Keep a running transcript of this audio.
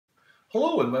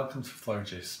Hello and welcome to Flower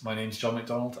Juice. My name's John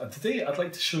McDonald and today I'd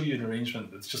like to show you an arrangement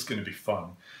that's just going to be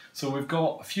fun. So we've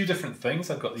got a few different things.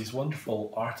 I've got these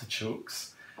wonderful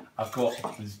artichokes, I've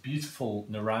got these beautiful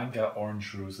Naranga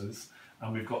orange roses,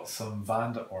 and we've got some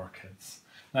Vanda orchids.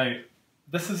 Now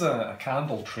this is a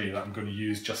candle tray that I'm going to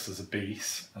use just as a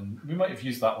base, and we might have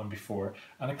used that one before,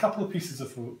 and a couple of pieces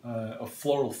of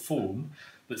floral foam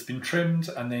that's been trimmed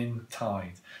and then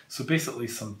tied. So basically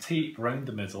some tape around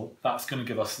the middle, that's going to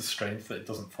give us the strength that it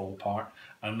doesn't fall apart,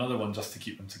 and another one just to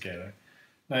keep them together.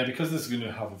 Now because this is going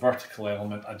to have a vertical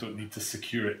element, I don't need to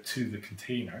secure it to the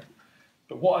container,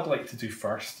 but what I'd like to do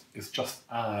first is just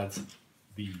add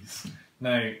these.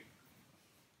 Now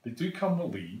they do come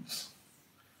with leaves,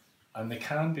 and they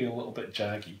can be a little bit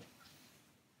jaggy,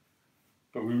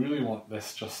 but we really want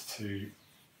this just to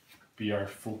be our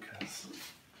focus.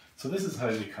 So this is how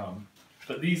they come,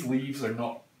 but these leaves are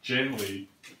not generally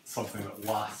something that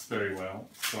lasts very well,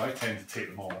 so I tend to take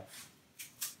them off.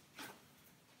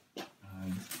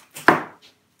 And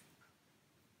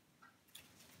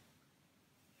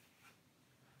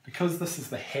because this is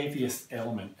the heaviest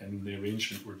element in the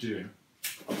arrangement we're doing,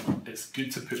 it's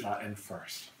good to put that in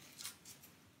first.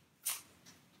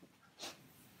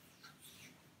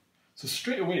 So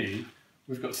straight away,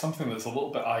 we've got something that's a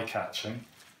little bit eye-catching,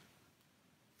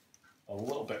 a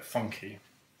little bit funky,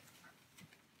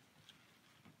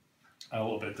 and a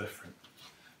little bit different.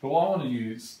 But what I want to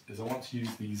use is I want to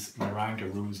use these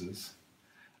Naranga roses,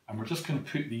 and we're just going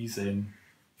to put these in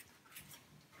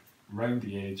around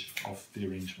the edge of the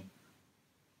arrangement.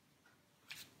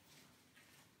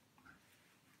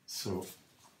 So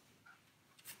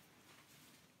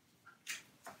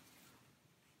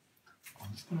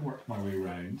I'm just going to work my way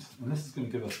around, and this is going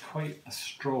to give us quite a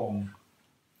strong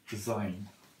design.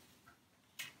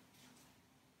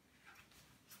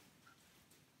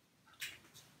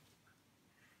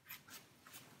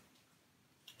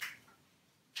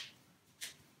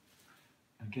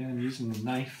 Again, I'm using the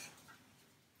knife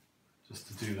just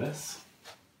to do this.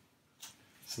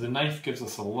 So the knife gives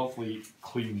us a lovely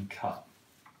clean cut.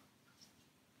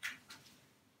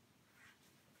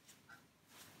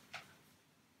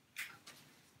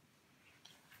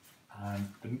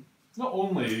 And not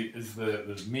only is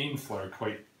the main flower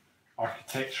quite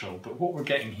architectural, but what we're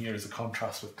getting here is a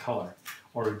contrast with colour,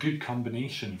 or a good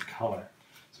combination of colour.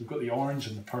 So we've got the orange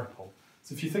and the purple.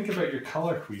 So if you think about your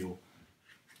colour wheel,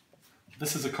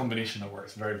 this is a combination that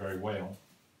works very, very well.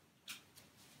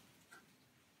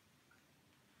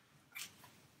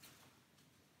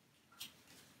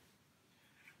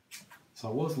 So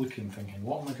I was thinking,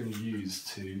 what am I going to use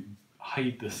to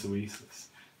hide this oasis?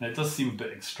 Now it does seem a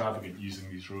bit extravagant using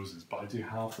these roses, but I do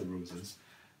have the roses,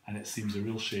 and it seems a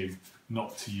real shame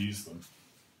not to use them.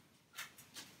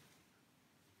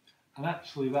 And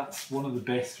actually that's one of the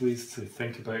best ways to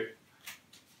think about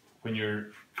when you're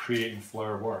creating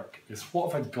flower work, is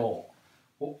what have I got?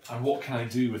 And what can I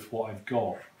do with what I've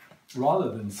got?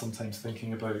 Rather than sometimes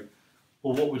thinking about,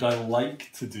 well, what would I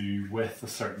like to do with a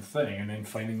certain thing, and then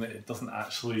finding that it doesn't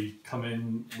actually come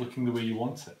in looking the way you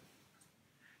want it.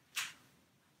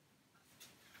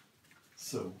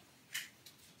 So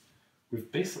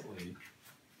we've basically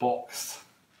boxed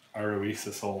our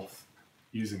oasis off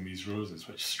using these roses,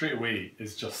 which straight away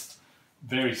is just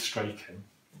very striking.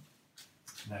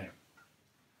 Now,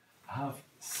 I have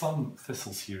some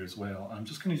thistles here as well, and I'm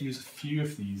just going to use a few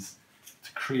of these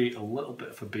to create a little bit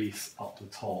of a base up the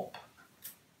top.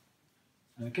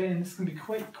 And again, this is going to be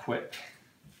quite quick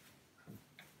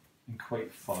and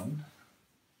quite fun.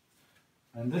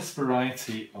 And this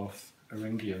variety of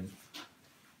eryngium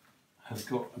has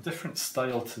got a different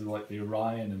style to like the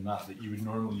Orion and that you would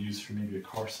normally use for maybe a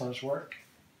corsage work.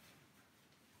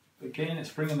 But again, it's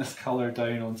bringing this colour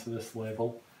down onto this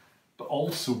level, but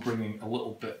also bringing a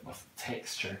little bit of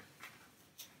texture.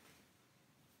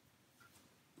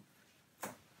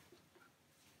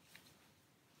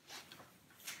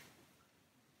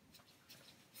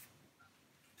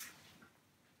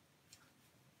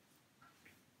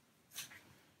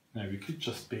 Now we could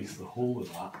just base the whole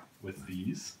of that with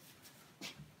these,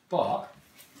 but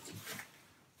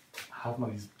I have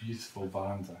these beautiful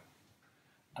Vanda,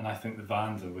 and I think the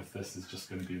Vanda with this is just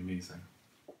going to be amazing.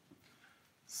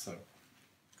 So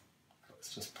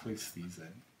let's just place these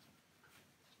in.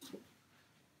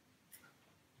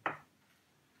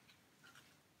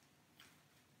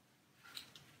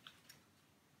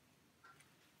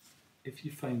 If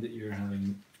you find that you're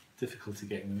having difficulty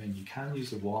getting them in, you can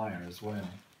use a wire as well.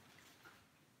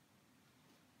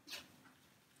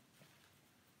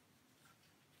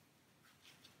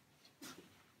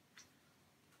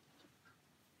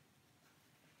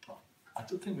 I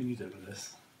don't think we need it with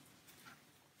this.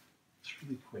 It's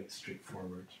really quite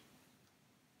straightforward.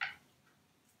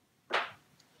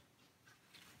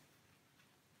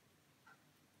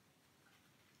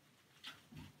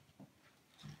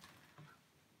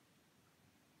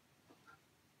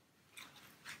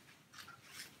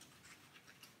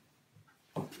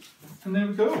 And there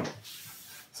we go.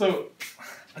 So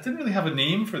I didn't really have a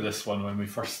name for this one when we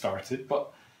first started,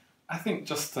 but I think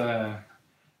just our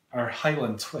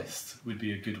Highland twist would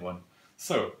be a good one.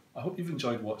 So I hope you've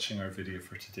enjoyed watching our video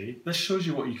for today. This shows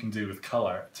you what you can do with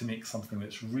colour to make something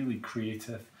that's really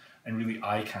creative and really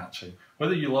eye-catching.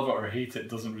 Whether you love it or hate it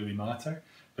doesn't really matter,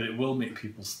 but it will make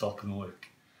people stop and look.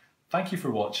 Thank you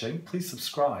for watching. Please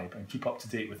subscribe and keep up to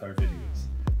date with our videos.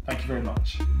 Thank you very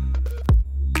much.